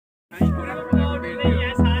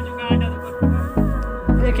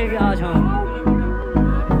देखेंगे आज हम।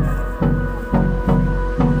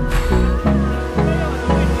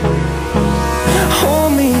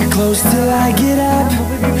 Hold me close till I get up.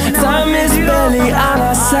 Time is barely on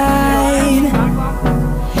our side.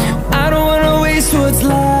 I don't wanna waste what's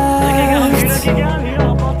left.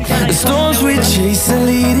 The storms we chase are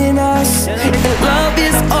leading us, and love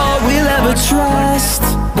is all we'll ever trust.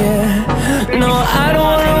 Yeah, no, I don't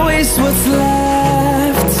wanna waste what's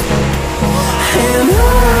left. And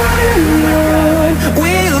on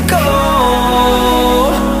we'll go,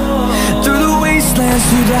 through the wastelands,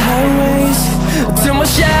 through the highways, till my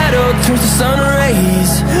shadow turns to sun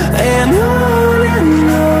rays. And on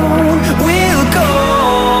we'll go,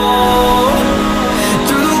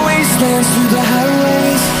 through the wastelands, through the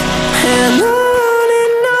highways, and on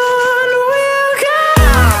we'll go.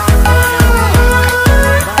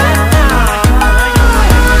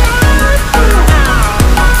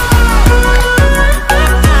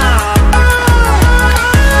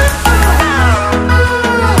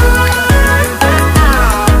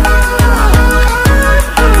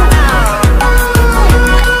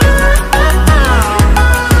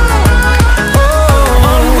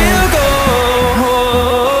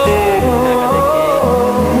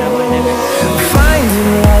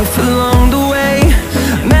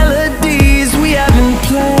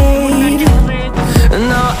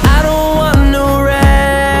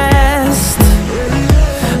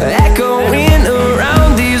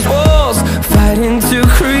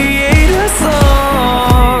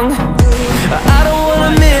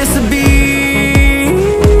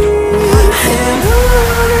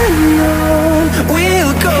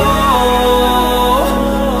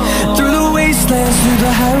 Through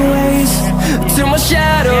the highways, till my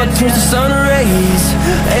shadow turns to sun rays.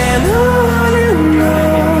 And on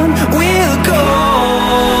we'll go,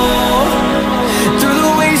 through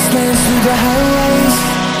the wastelands, through the highways,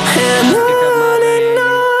 and on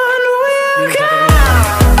we'll go.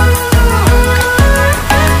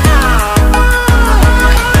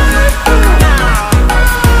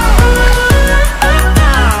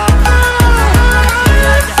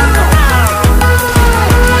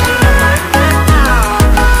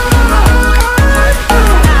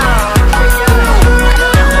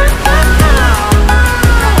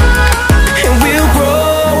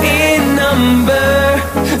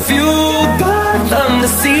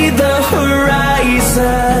 See the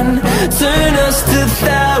horizon, turn us to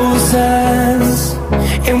thousands,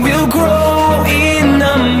 and we'll grow in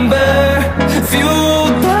number,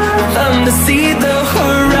 fueled by them to see the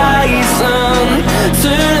horizon,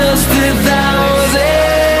 turn us to thousands.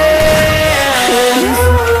 And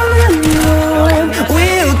on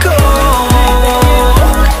we'll go,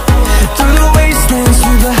 through the wastelands,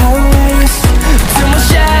 through the highways, till my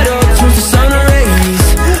shadow turns to sun rays.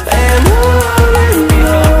 And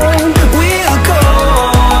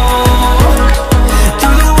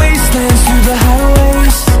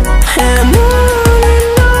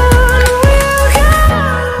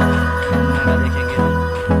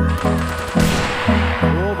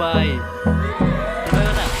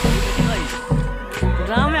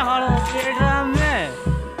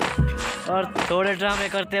और थोड़े ड्रामे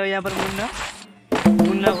करते हो यहाँ पर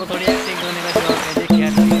मुन्ना को थोड़ी acting करने का शौक है। देखिए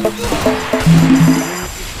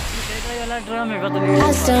वाला ड्रामे का तो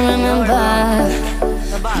I still remember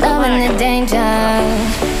loving the danger.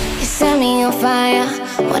 You set me on fire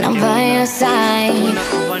when I'm by your side,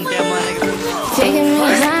 taking me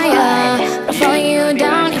higher before you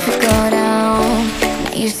down. If you go down,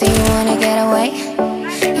 now you say you wanna get away,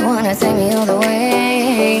 you wanna take me all the way.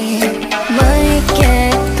 But you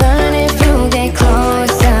can't burn if you get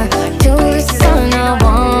closer to the sun. I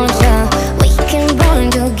want ya. We can burn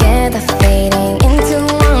together, fading into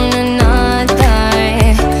one another.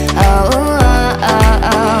 Oh, oh, oh,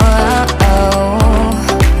 oh, oh,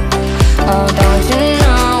 oh, don't you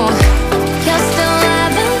know you're still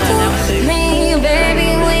loving me, baby?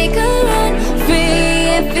 We could run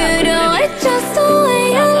free if you do it just the way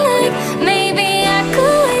I like. Maybe I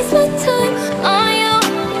could waste my time on you.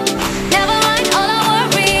 Never mind all our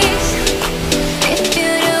worries. If you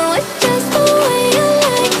do it just the way I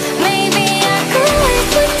like, maybe I could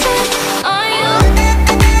waste my time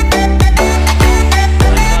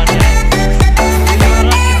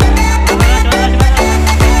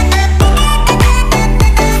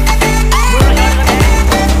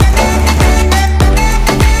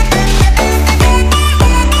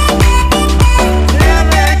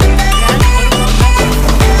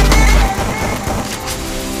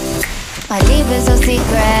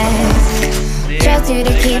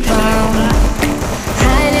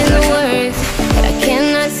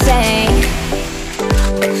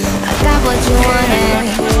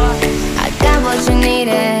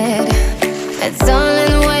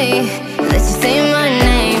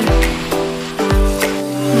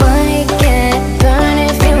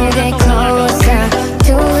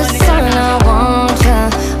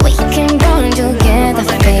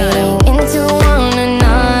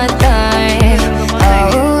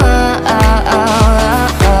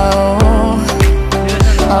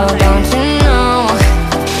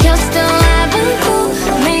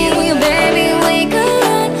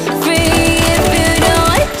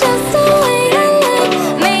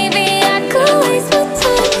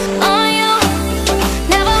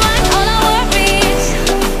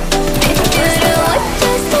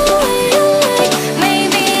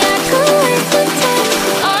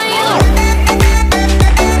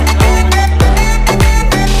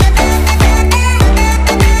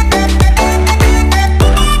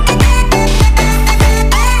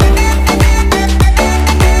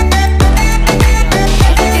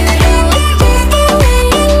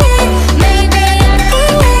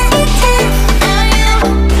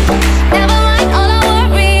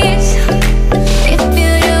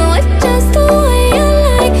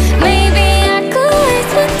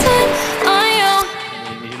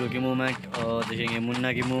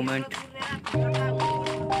point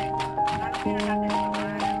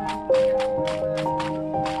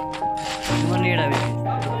मनीड़ा भी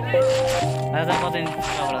ऐसा पता नहीं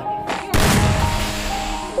कपड़ा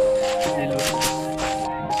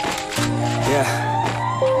Yeah.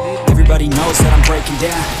 Everybody knows that I'm breaking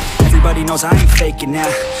down. Everybody knows I ain't faking now.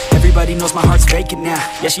 Everybody knows my heart's vacant now.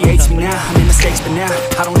 Yeah, she hates me now, I made mistakes but now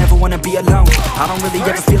I don't ever wanna be alone. I don't really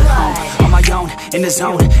ever feel at home. On my own, in the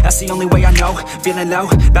zone, that's the only way I know. Feeling low,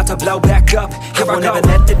 about to blow back up. I won't ever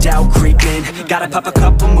let the doubt creep in. Gotta pop a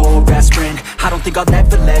couple more aspirin. I don't think I'll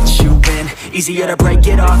ever let you in. Easier to break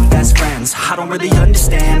it off best friends. I don't really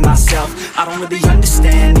understand myself. I don't really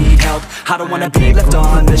understand, need help. I don't wanna be left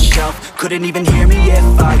on the shelf. Couldn't even hear me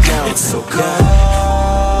if I yelled. It's so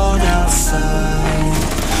cold outside,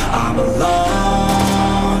 I'm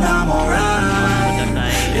alone, I'm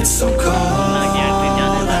alright. It's so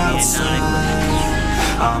cold outside,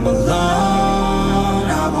 I'm alone,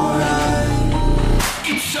 I'm alright.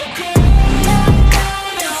 It's so cold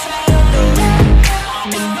outside,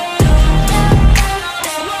 I'm alone,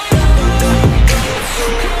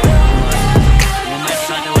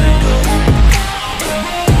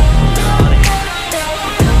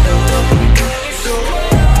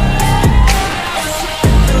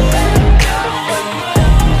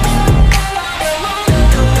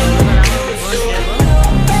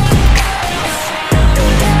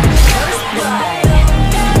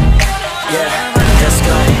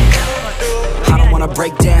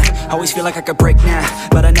 break down. Always feel like I could break now,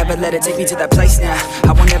 but I never let it take me to that place now.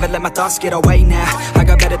 I won't ever let my thoughts get away now. I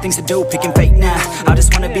got better things to do, picking fate now. I just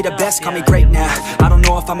wanna be the best, call me great now. I don't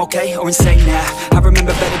know if I'm okay or insane now. I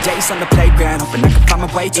remember better days on the playground, hoping I can find my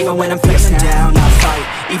way to even when I'm feeling down. I fight,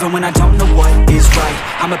 even when I don't know what is right.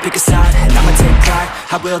 I'ma pick a side, and I'ma take pride.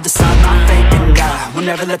 I will decide my fate, and I will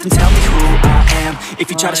never let them tell me who I am. If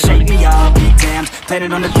you try to shake me, I'll be damned.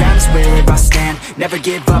 Planet on the ground is where I stand. Never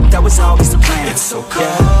give up, that was always the plan. It's so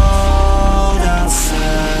cold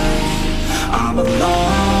outside, I'm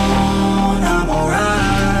alone, I'm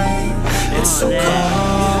alright. It's so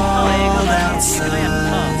cold outside,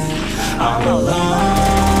 I'm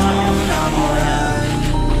alone, I'm alright.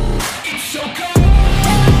 It's so cold.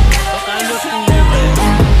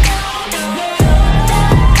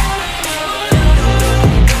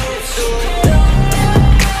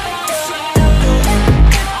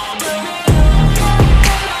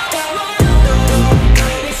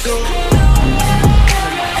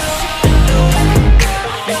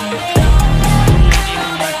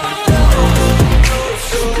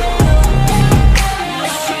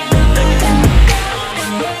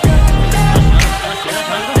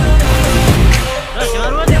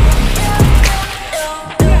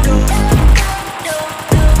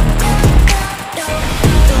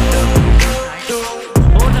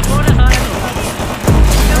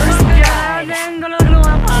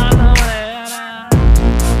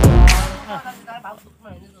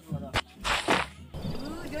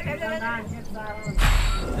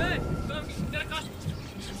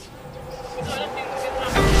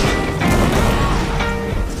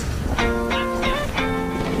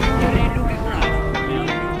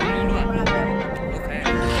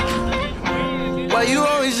 Why you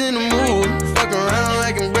always in the mood? Fuck around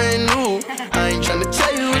like I'm brand new. I ain't tryna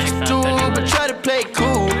tell you what to do, but try to play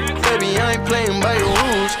cool. Baby, I ain't playing by your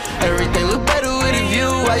rules. Everything look better with a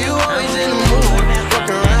view. Why you always in the mood? Fuck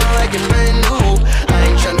around like I'm brand new. I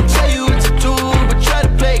ain't tryna tell you what to do, but try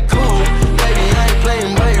to play cool. Baby, I ain't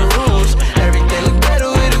playing by your rules. Everything look better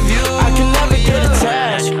with a view. I can never get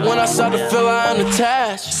attached. When I start to feel I'm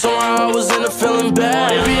unattached, somehow I was in a feeling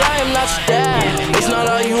bad. Baby, I am not your dad. It's not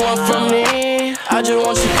all you want from me. I just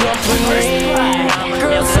want your company.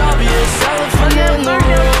 Girl, it's obvious, elephant in the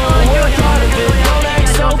room. We're a part of it, don't act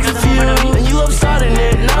so confused. And you love starting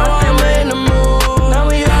it, now I'm in the mood. Now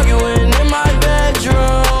we arguing in my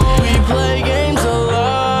bedroom. We play games of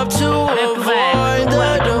love to avoid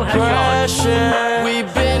the depression.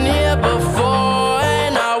 We've been here before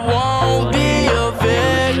and I won't be a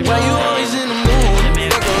victim. Why you always in the mood?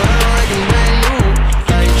 Fuck around like I'm brand new.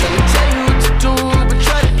 I ain't tryna tell you what to do, but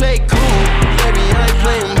try to play cool. Baby, I ain't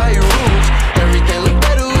playing by your rules. Everything look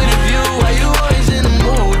better with a view. Why you always in the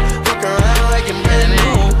mood? Fuck around like I'm brand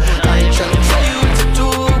new. I ain't tryna tell you what to do,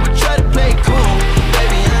 but try to play cool.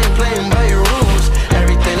 Baby, I ain't playing by your rules.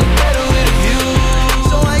 Everything look better with a view.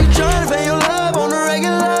 So why you tryna pay your love on the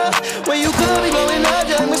regular? When you call me blowing up,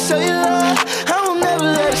 just I'ma show you love. I will never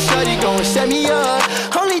let a shorty go and set me up.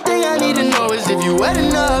 Only thing I need to know is if you wet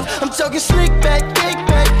enough. I'm talking slick back, kick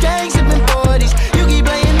back, gang sipping 40s. You keep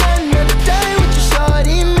playing another day with your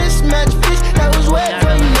shorty. Mismatch fish, that was wet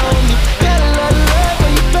before you know me. Got a lot of love,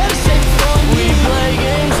 but you better save it for me. We play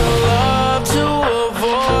games of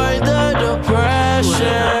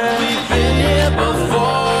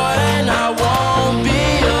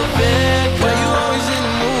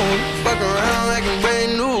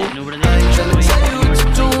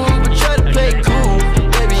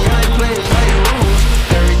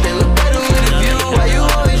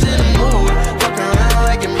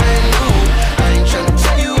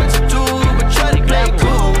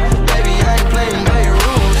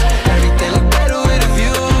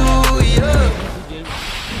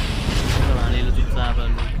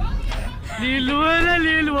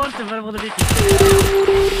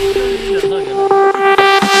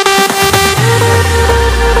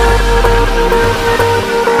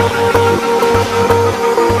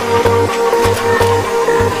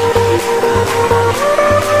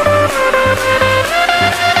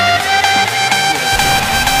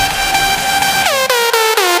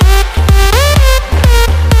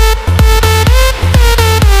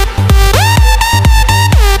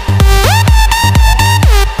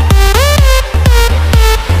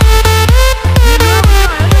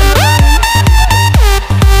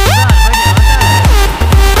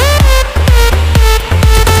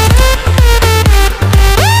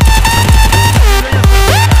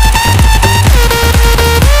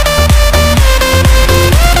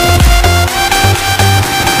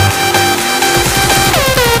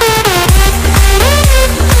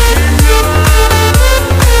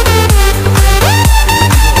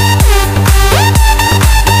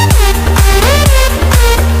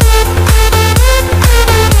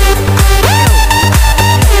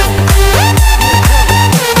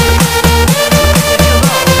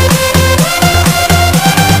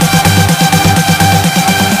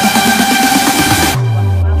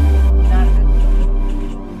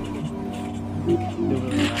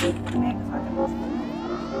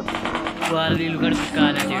वाली लुकड़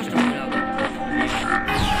काला chest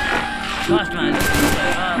first match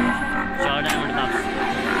shot and top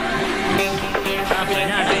आप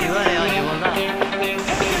लेना driver है ये बोल रहा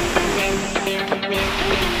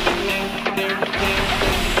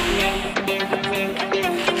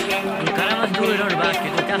करा मत दूर रोड बात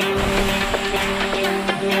के तो क्या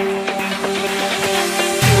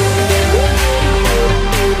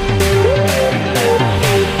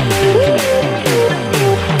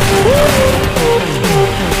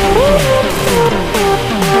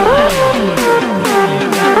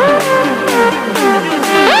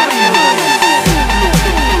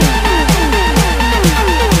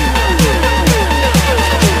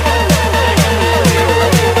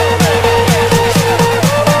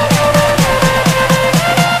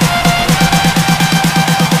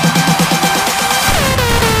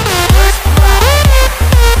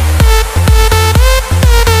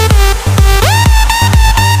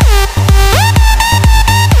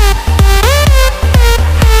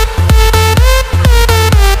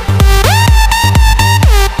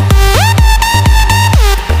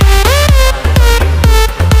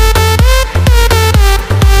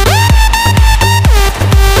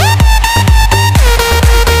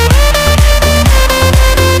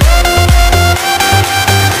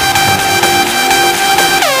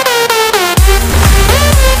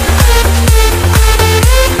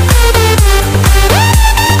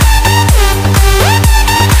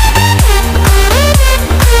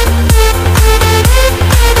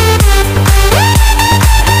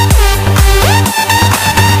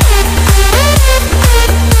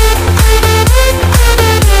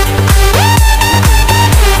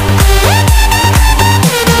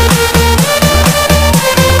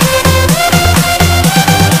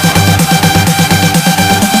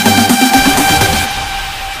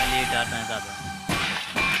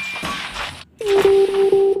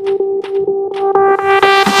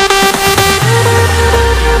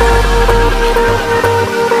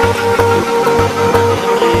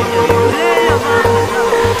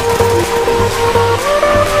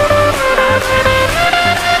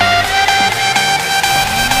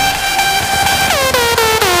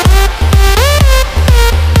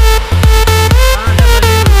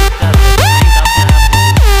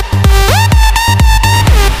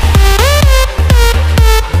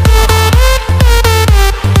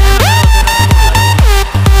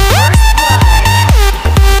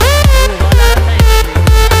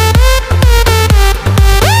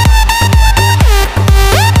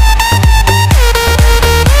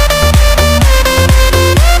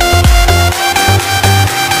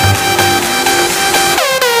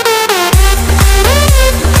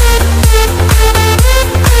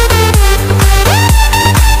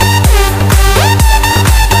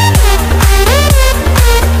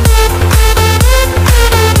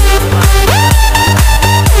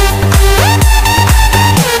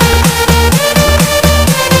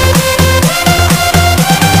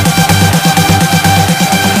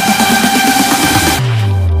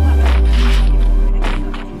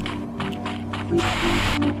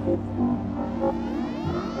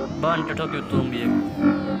Ban to Tokyo Tombi.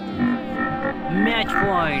 Match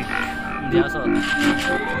point. That's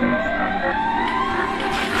all.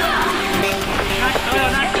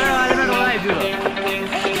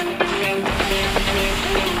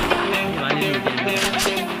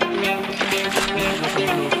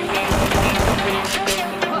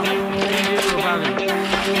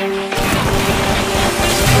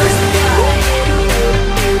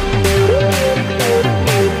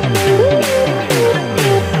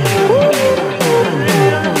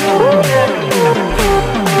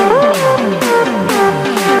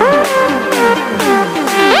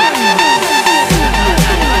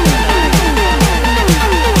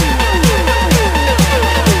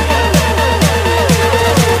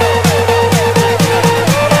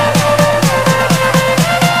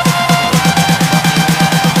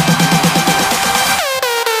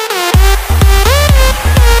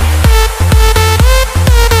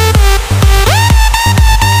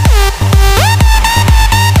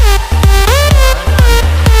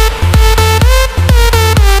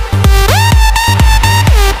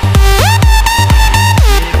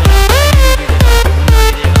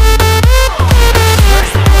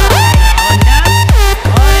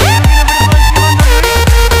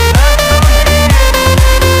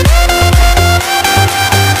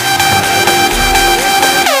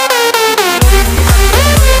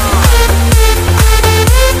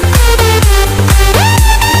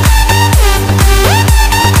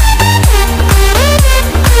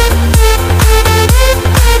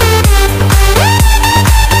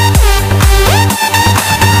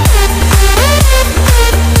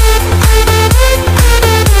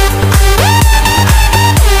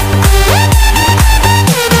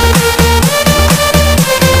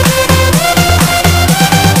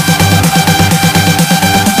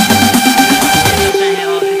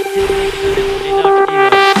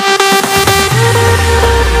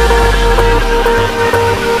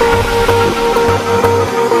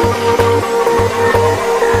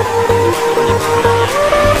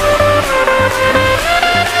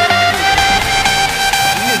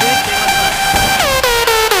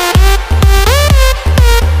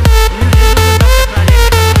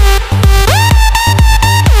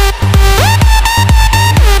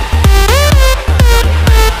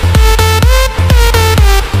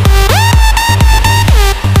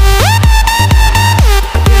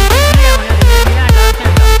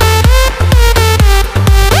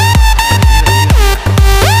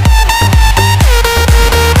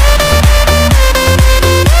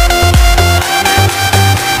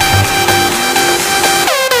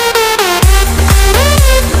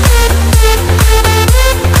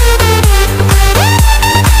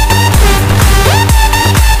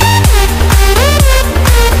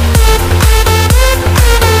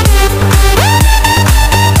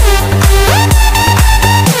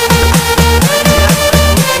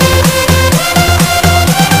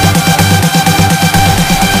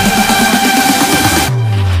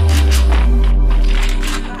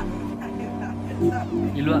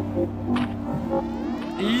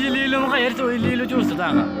 ilu చూస్తు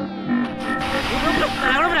తాగా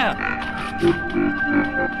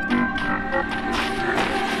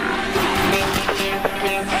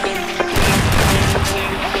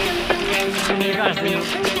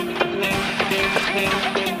Gracias.